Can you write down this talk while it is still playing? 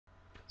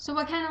So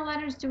what kind of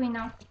letters do we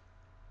know?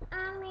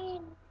 I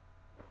mean,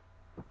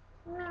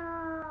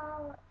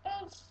 no,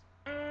 H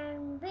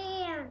and B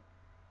and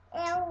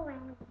L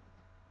and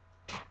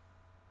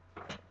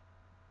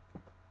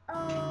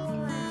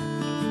O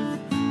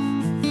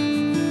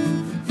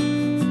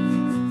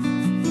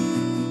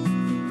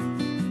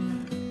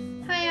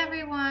Hi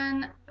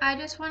everyone, I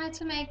just wanted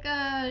to make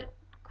a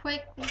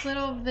quick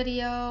little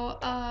video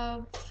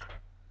of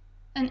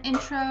an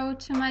intro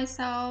to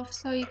myself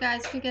so you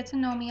guys could get to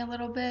know me a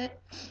little bit.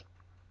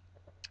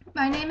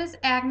 My name is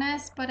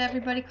Agnes, but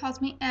everybody calls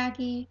me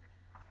Aggie.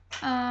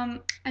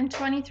 I'm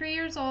 23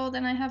 years old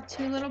and I have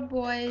two little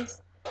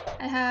boys.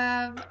 I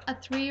have a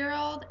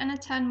 3-year-old and a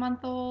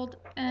 10-month-old,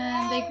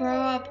 and they grow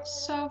up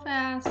so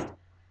fast.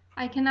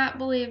 I cannot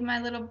believe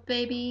my little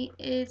baby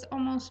is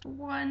almost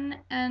 1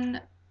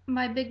 and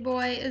my big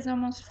boy is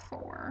almost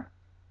 4.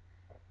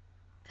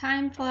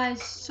 Time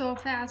flies so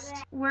fast.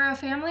 We're a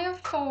family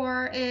of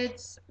 4.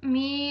 It's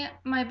me,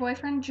 my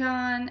boyfriend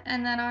John,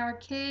 and then our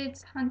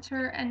kids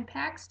Hunter and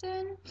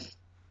Paxton.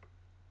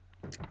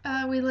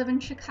 We live in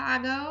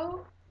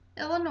Chicago,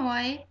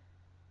 Illinois,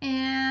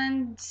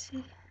 and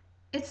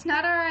it's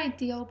not our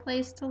ideal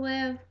place to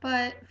live,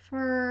 but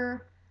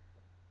for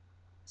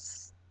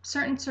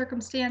certain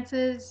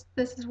circumstances,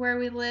 this is where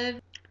we live.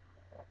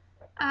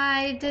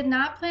 I did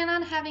not plan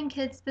on having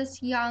kids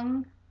this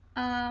young,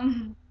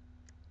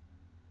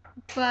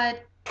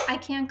 but I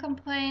can't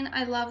complain.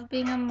 I love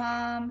being a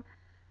mom.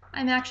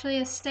 I'm actually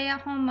a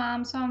stay-at-home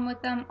mom, so I'm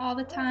with them all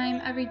the time,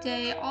 every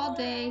day, all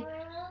day.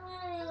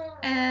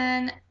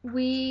 And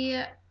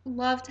we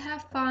love to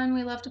have fun.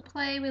 We love to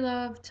play. We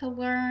love to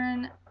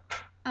learn.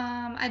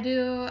 I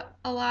do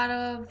a lot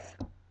of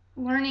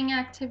learning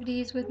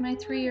activities with my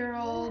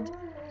 3-year-old,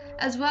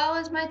 as well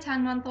as my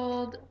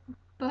 10-month-old,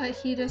 but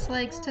he just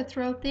likes to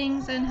throw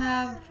things and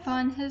have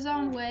fun his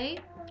own way,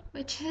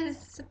 which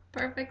is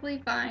perfectly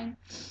fine.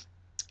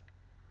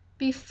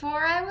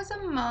 Before I was a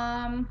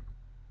mom,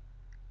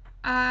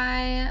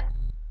 after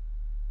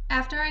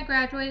I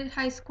graduated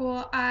high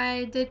school,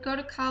 I did go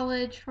to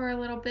college for a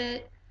little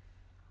bit,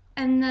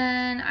 and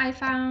then I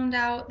found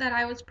out that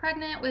I was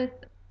pregnant with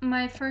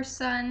my first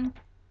son,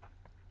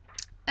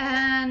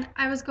 and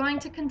I was going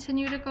to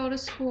continue to go to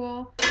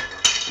school,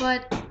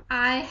 but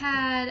I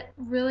had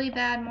really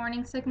bad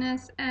morning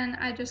sickness and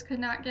I just could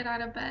not get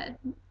out of bed.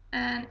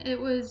 And it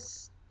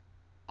was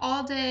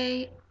all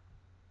day,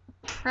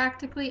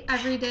 practically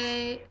every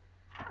day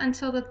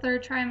until the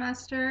 3rd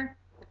trimester.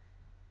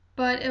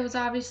 But it was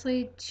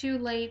obviously too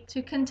late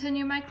to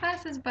continue my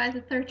classes by the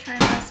 3rd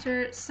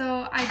trimester,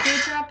 so I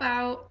did drop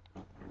out.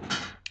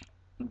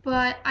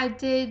 But I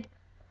did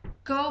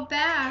go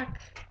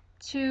back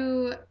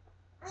to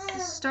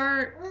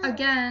start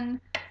again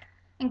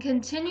and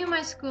continue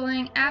my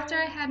schooling after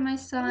I had my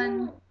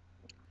son.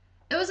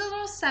 It was a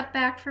little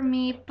setback for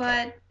me,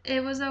 but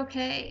it was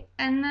okay.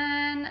 And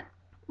then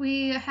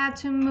we had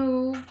to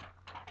move,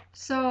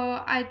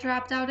 so I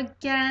dropped out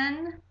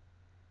again.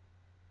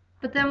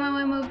 But then when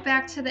we moved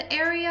back to the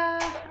area,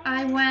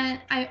 I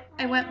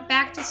went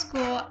back to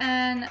school,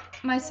 and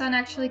my son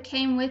actually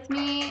came with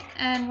me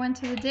and went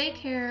to the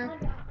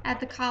daycare at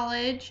the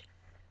college.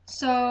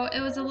 So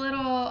it was a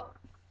little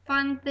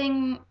fun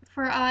thing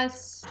for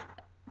us,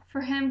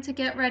 for him to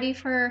get ready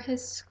for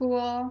his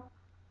school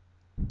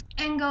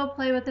and go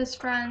play with his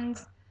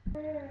friends.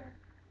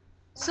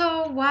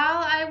 So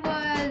while I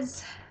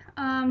was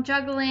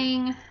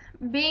juggling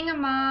being a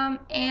mom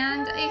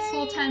and a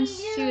full-time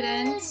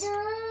student,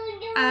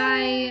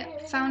 I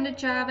found a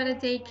job at a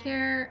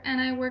daycare, and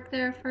I worked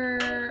there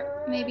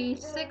for maybe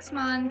 6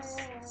 months,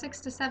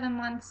 6 to 7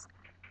 months.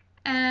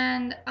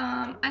 And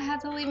I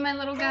had to leave my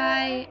little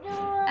guy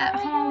at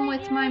home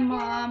with my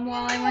mom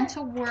while I went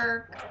to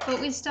work, but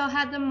we still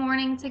had the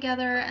morning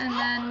together, and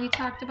then we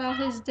talked about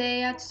his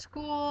day at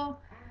school,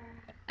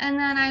 and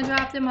then I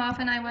dropped him off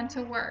and I went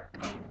to work.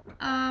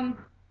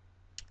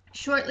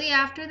 Shortly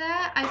after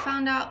that, I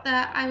found out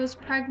that I was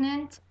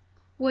pregnant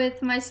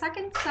with my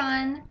second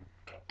son,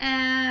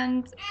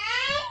 and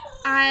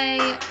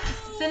I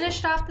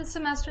finished off the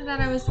semester that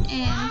I was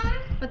in,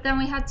 but then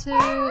we had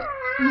to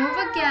move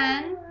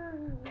again.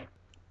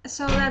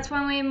 So that's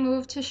when we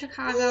moved to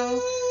Chicago.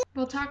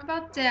 We'll talk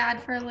about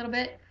Dad for a little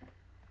bit.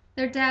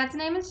 Their dad's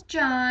name is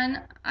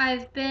John.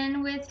 I've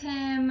been with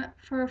him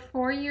for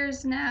 4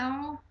 years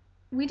now.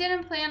 We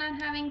didn't plan on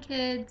having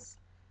kids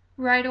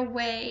right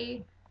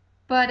away,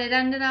 but it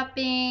ended up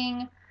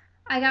being,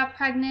 I got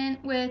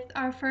pregnant with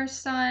our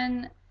first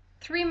son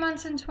 3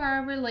 months into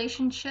our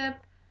relationship.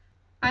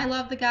 I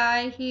love the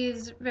guy.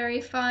 He's very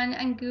fun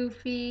and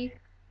goofy,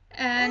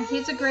 and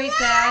he's a great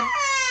dad.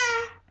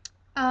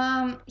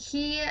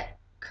 He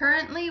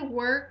currently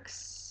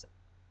works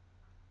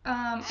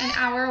an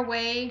hour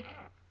away,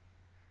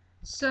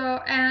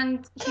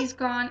 and he's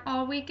gone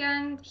all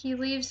weekend. He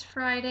leaves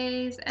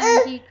Fridays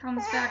and he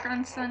comes back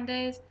on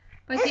Sundays,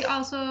 but he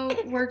also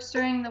works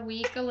during the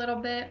week a little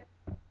bit.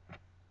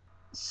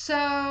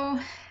 So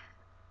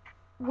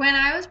when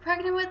I was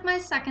pregnant with my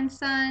second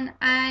son,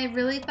 I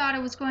really thought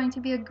it was going to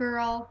be a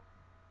girl,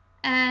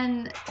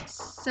 And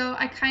so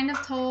I kind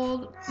of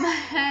told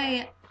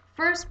my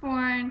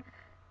firstborn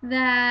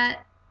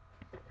that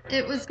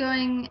it was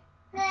going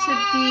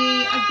to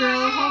be a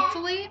girl,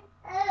 hopefully.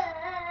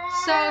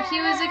 So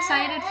he was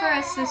excited for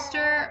a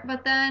sister,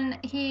 but then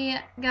he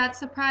got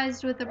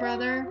surprised with a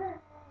brother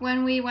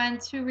when we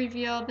went to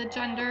reveal the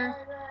gender.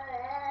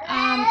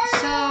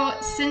 So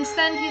since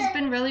then he's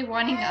been really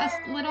wanting a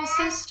little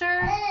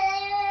sister,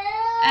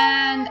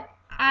 and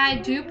I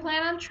do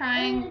plan on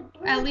trying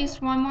at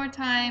least one more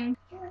time.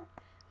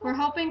 We're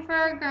hoping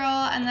for a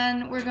girl, and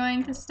then we're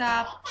going to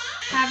stop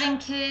having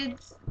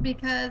kids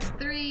because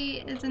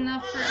 3 is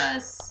enough for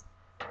us.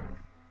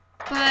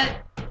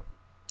 But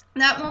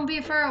that won't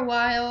be for a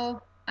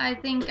while. I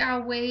think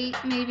I'll wait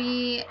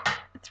maybe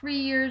 3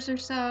 years or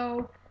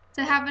so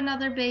to have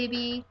another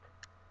baby,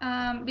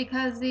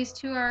 because these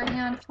 2 are a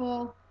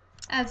handful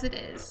as it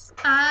is.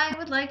 I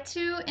would like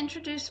to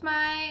introduce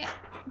my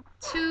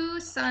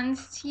 2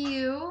 sons to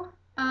you.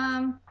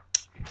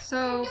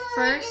 So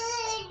first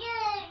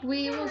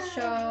we will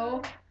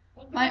show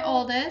my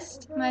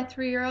oldest, my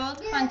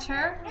 3-year-old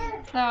Hunter.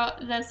 So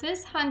this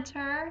is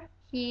Hunter.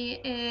 He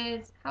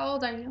is, how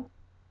old are you?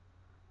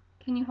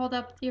 Can you hold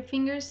up your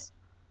fingers?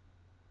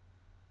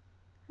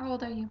 How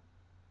old are you?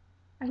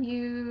 Are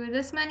you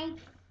this many?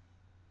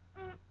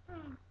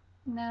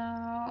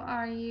 No.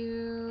 Are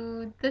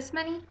you this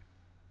many?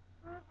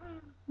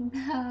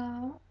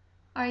 No.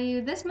 Are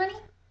you this many?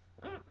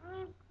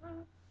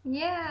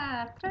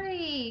 Yeah,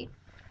 3.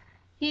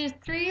 He's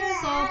 3 years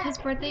old. His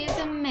birthday is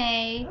in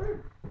May.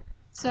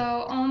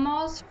 So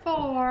almost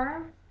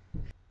 4.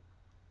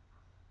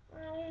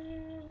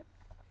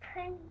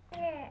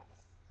 Princess.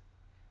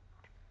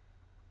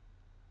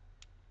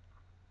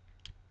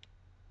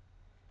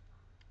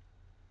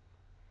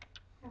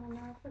 I don't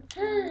know if it's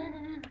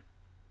on.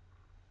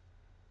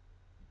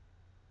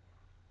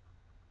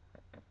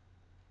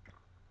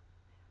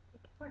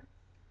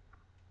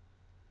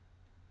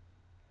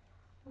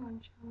 You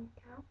want to show me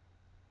the cow?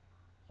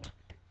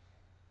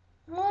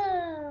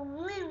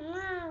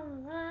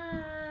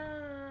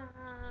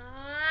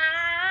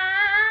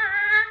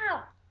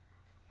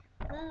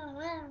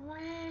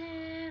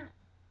 I'm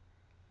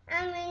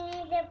gonna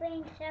need to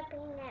bring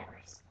something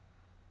else.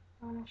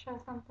 You want to show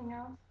something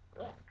else?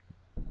 Yeah.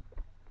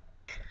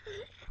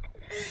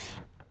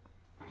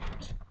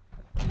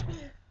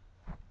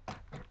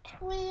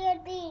 3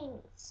 of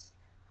these.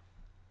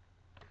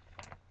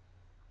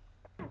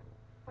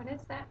 What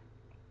is that?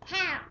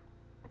 Cow.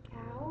 A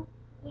cow?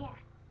 Yeah.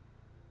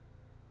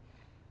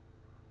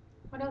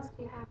 What else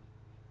do you have?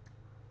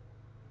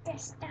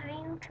 This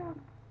time too.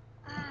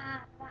 Okay.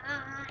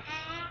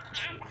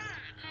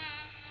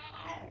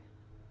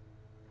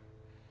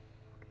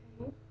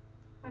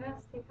 What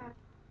else do you have?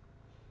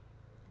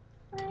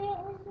 Where is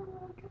the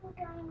little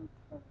dime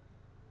too?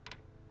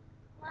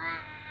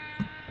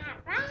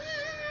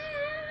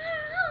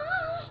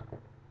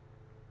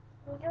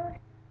 Little,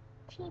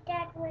 see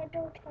that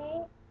little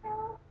tail?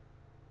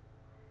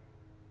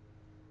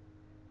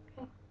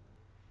 Okay.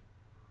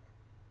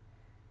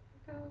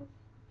 Here goes.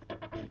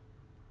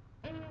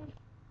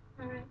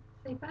 Alright,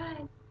 say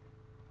bye.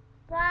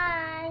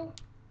 Bye.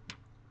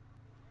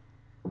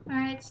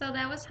 Alright, so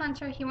that was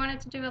Hunter. He wanted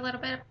to do a little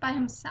bit by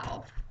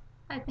himself.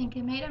 I think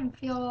it made him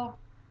feel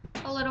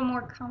a little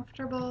more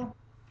comfortable.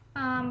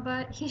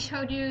 But he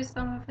showed you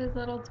some of his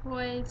little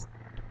toys,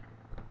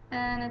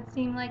 and it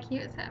seemed like he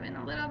was having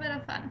a little bit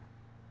of fun.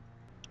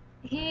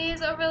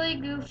 He's a really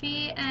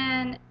goofy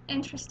and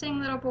interesting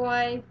little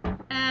boy,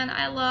 and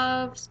I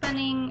love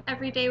spending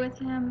every day with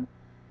him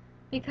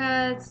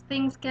because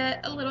things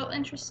get a little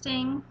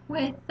interesting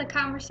with the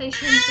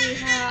conversations we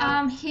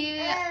have.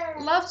 He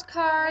loves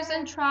cars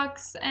and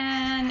trucks,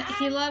 and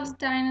he loves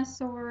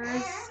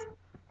dinosaurs.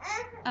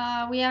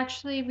 We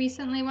actually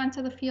recently went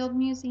to the Field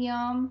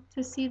Museum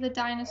to see the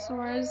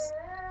dinosaurs,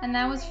 and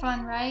that was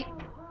fun, right?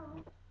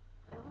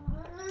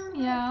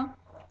 Yeah.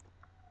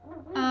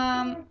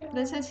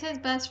 This is his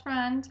best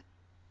friend,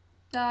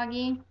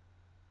 Doggy.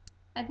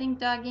 I think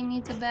Doggy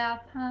needs a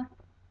bath, huh?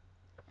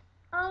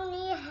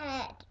 Only a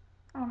head.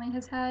 Only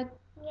his head?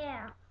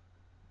 Yeah.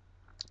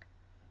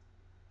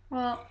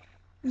 Well,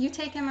 you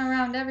take him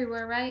around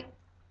everywhere, right?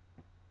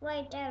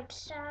 Right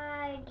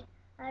outside,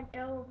 at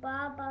the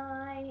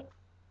Baba,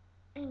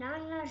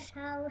 Nana's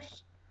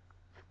house.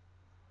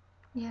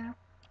 Yeah.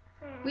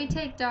 We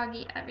take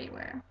Doggy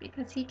everywhere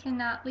because he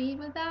cannot leave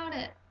without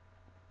it.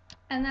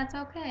 And that's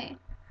okay.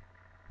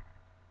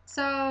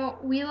 So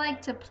we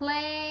like to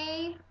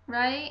play,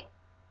 right?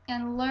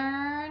 And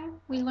learn.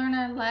 We learn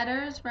our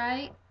letters,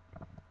 right?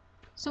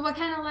 So what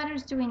kind of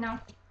letters do we know?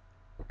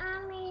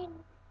 I mean,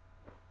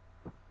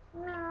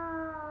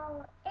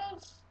 no,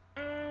 it's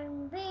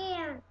and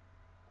being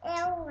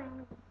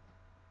Ellen.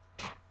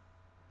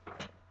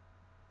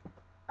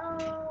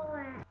 Oh,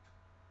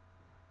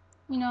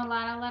 You know a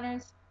lot of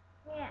letters?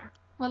 yeah.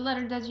 What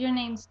letter does your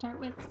name start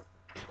with?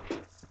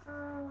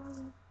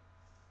 Um,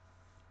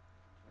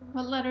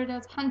 What letter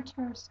does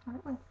Hunter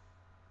start with?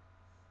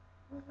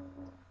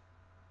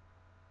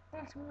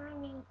 that's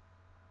my name.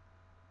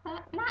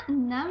 Not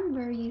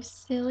number, you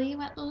silly.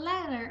 What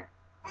letter?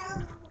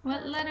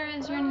 What letter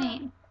is your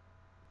name?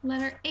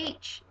 Letter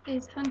H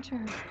is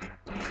Hunter.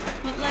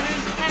 What letter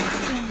is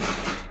Paxton?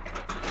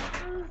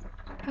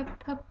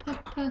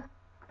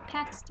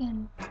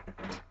 Paxton.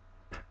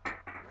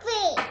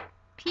 P.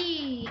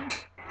 P.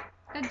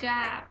 Good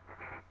job.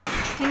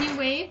 Can you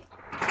wave?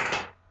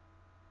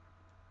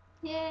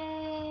 Yay!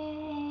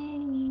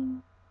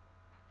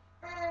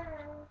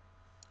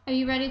 Are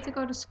you ready to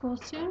go to school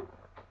soon?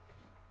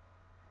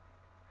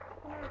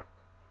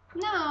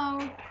 No.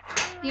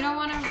 You don't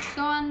want to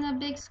go on the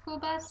big school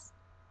bus?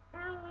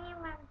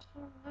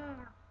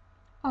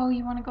 Oh,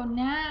 you want to go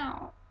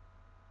now?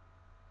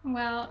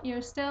 Well,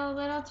 you're still a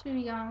little too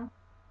young.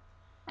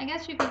 I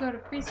guess you could go to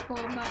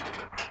preschool, but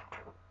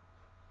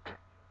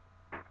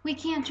we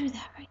can't do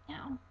that right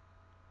now.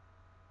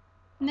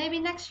 Maybe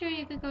next year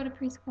you could go to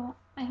preschool.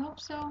 I hope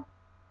so.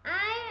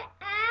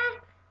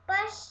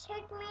 Bus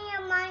took me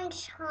to my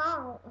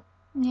home.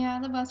 Yeah,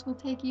 the bus will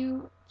take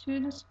you to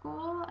the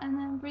school and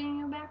then bring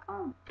you back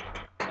home.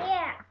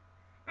 Yeah.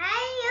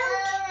 I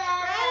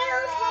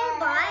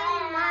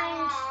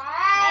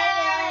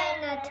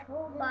in a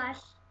tour bus.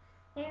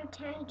 You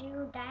can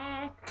do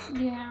that.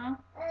 Yeah.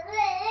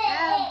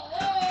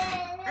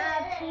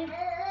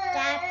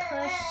 That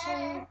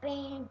person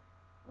being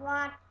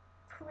what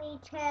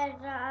because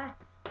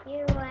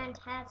you and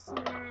Hassan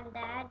and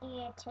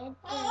Daddy attended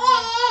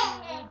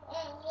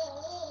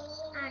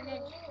on the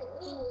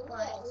tour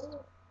bus.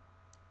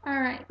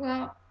 Alright,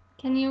 well,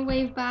 can you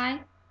wave bye?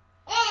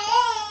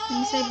 Can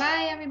you say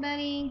bye,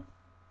 everybody?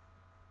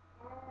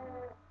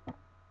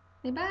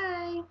 Say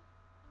bye.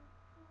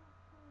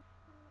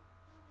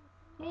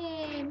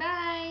 Hey,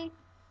 bye.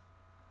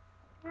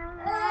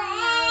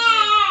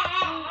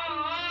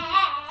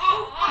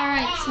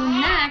 Alright, so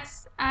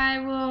next I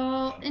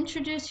will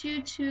introduce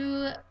you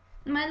to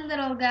my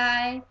little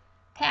guy,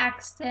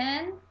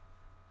 Paxton.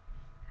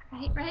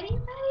 Alright, ready?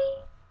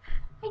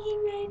 Are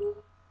you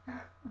ready?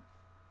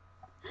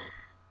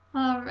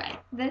 Alright,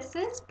 this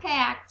is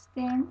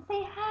Paxton.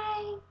 Say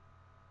hi.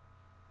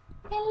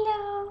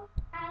 Hello.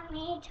 I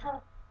need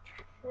to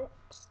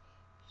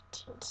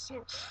teach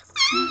him.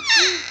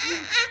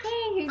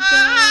 There you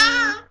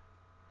go.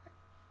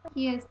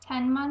 He is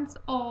 10 months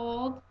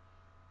old,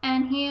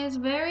 and he is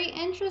very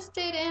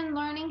interested in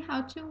learning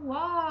how to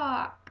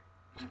walk.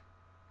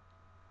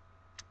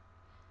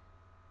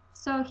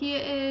 So he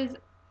is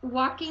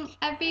walking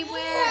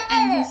everywhere,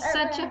 and he's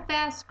such a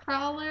fast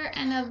crawler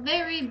and a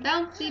very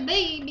bouncy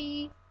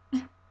baby.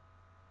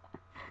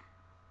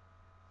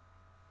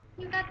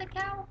 You got the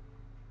cow?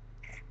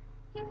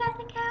 You got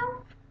the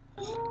cow?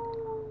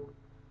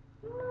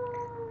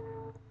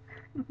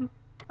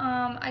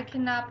 I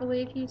cannot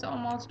believe he's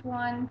almost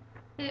 1.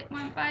 It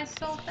went by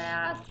so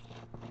fast.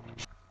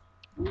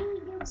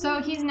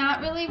 So he's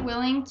not really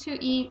willing to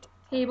eat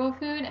table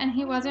food, and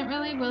he wasn't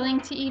really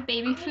willing to eat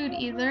baby food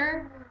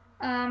either.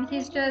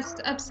 He's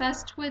just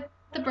obsessed with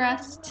the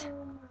breast.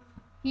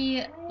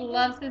 He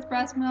loves his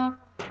breast milk.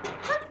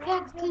 Look,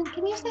 Paxton,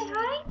 can you say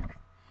hi?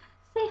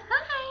 Say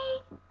hi.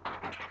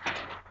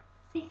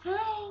 Say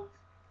hi.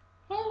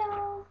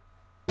 Hello.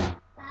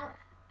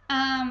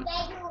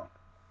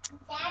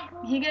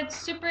 He gets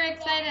super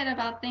excited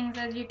about things,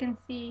 as you can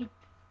see.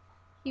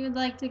 He would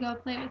like to go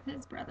play with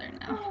his brother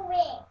now.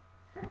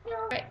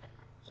 Right.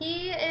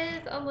 He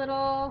is a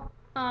little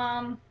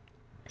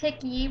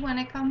picky when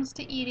it comes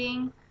to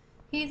eating.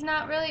 He's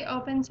not really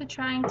open to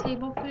trying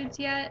table foods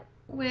yet,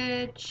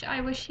 which I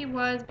wish he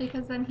was,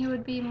 because then he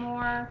would be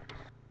more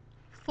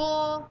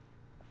full.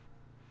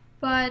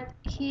 But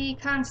he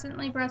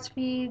constantly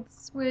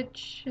breastfeeds,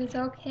 which is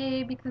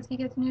okay because he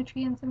gets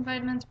nutrients and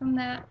vitamins from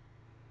that.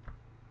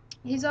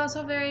 He's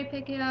also very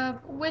picky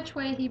of which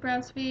way he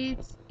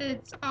breastfeeds.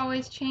 It's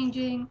always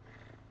changing,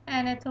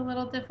 and it's a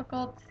little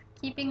difficult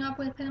keeping up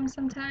with him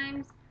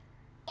sometimes.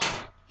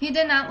 He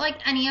did not like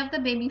any of the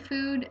baby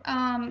food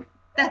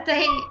that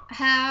they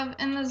have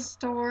in the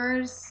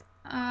stores.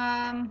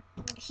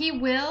 He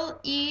will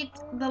eat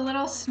the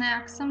little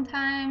snacks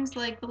sometimes,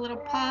 like the little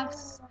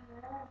puffs,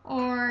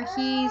 or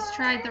he's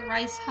tried the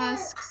rice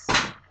husks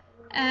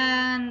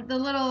and the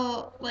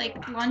little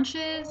like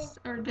lunches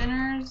or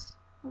dinners,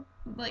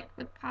 like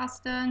with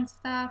pasta and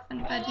stuff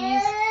and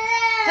veggies.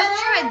 He'll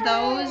try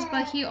those,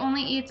 but he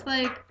only eats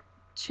like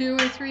 2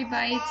 or 3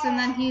 bites and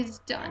then he's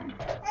done.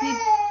 He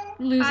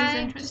loses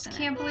interest. I just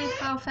can't believe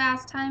how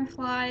fast time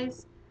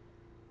flies.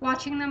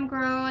 Watching them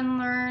grow and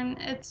learn,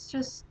 it's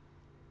just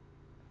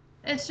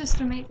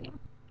amazing.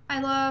 I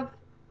love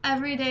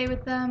every day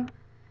with them,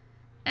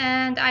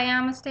 and I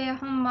am a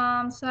stay-at-home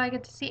mom, so I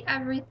get to see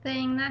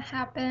everything that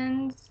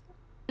happens.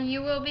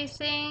 You will be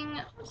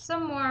seeing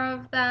some more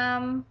of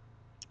them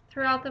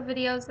throughout the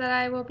videos that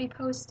I will be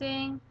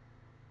posting,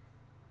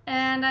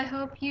 and I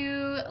hope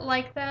you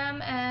like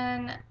them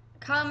and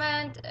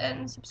comment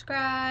and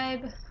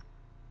subscribe.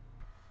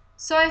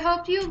 So I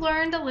hope you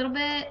learned a little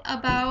bit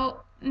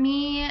about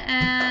me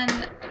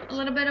and a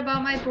little bit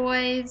about my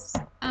boys.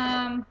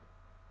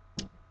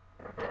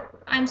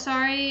 I'm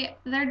sorry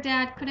their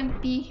dad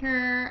couldn't be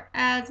here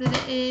as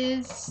it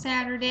is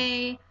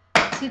Saturday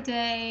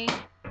today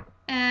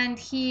and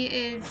he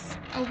is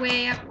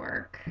away at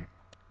work.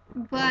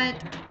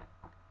 But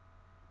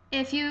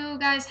if you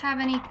guys have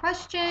any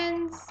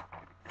questions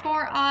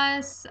for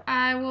us,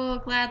 I will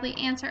gladly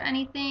answer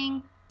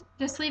anything.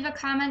 Just leave a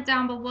comment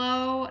down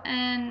below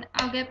and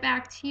I'll get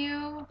back to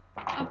you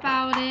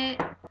about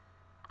it.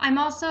 I'm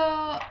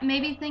also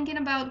maybe thinking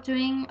about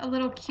doing a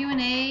little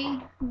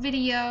Q&A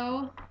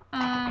video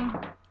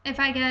if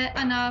I get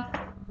enough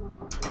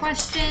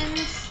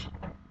questions.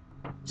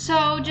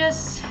 So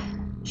just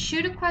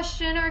shoot a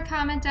question or a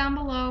comment down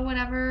below,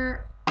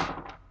 whatever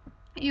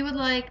you would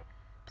like.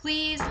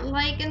 Please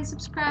like and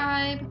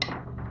subscribe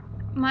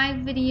my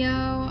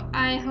video.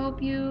 I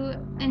hope you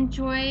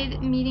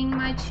enjoyed meeting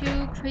my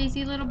two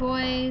crazy little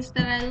boys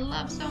that I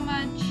love so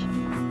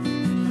much.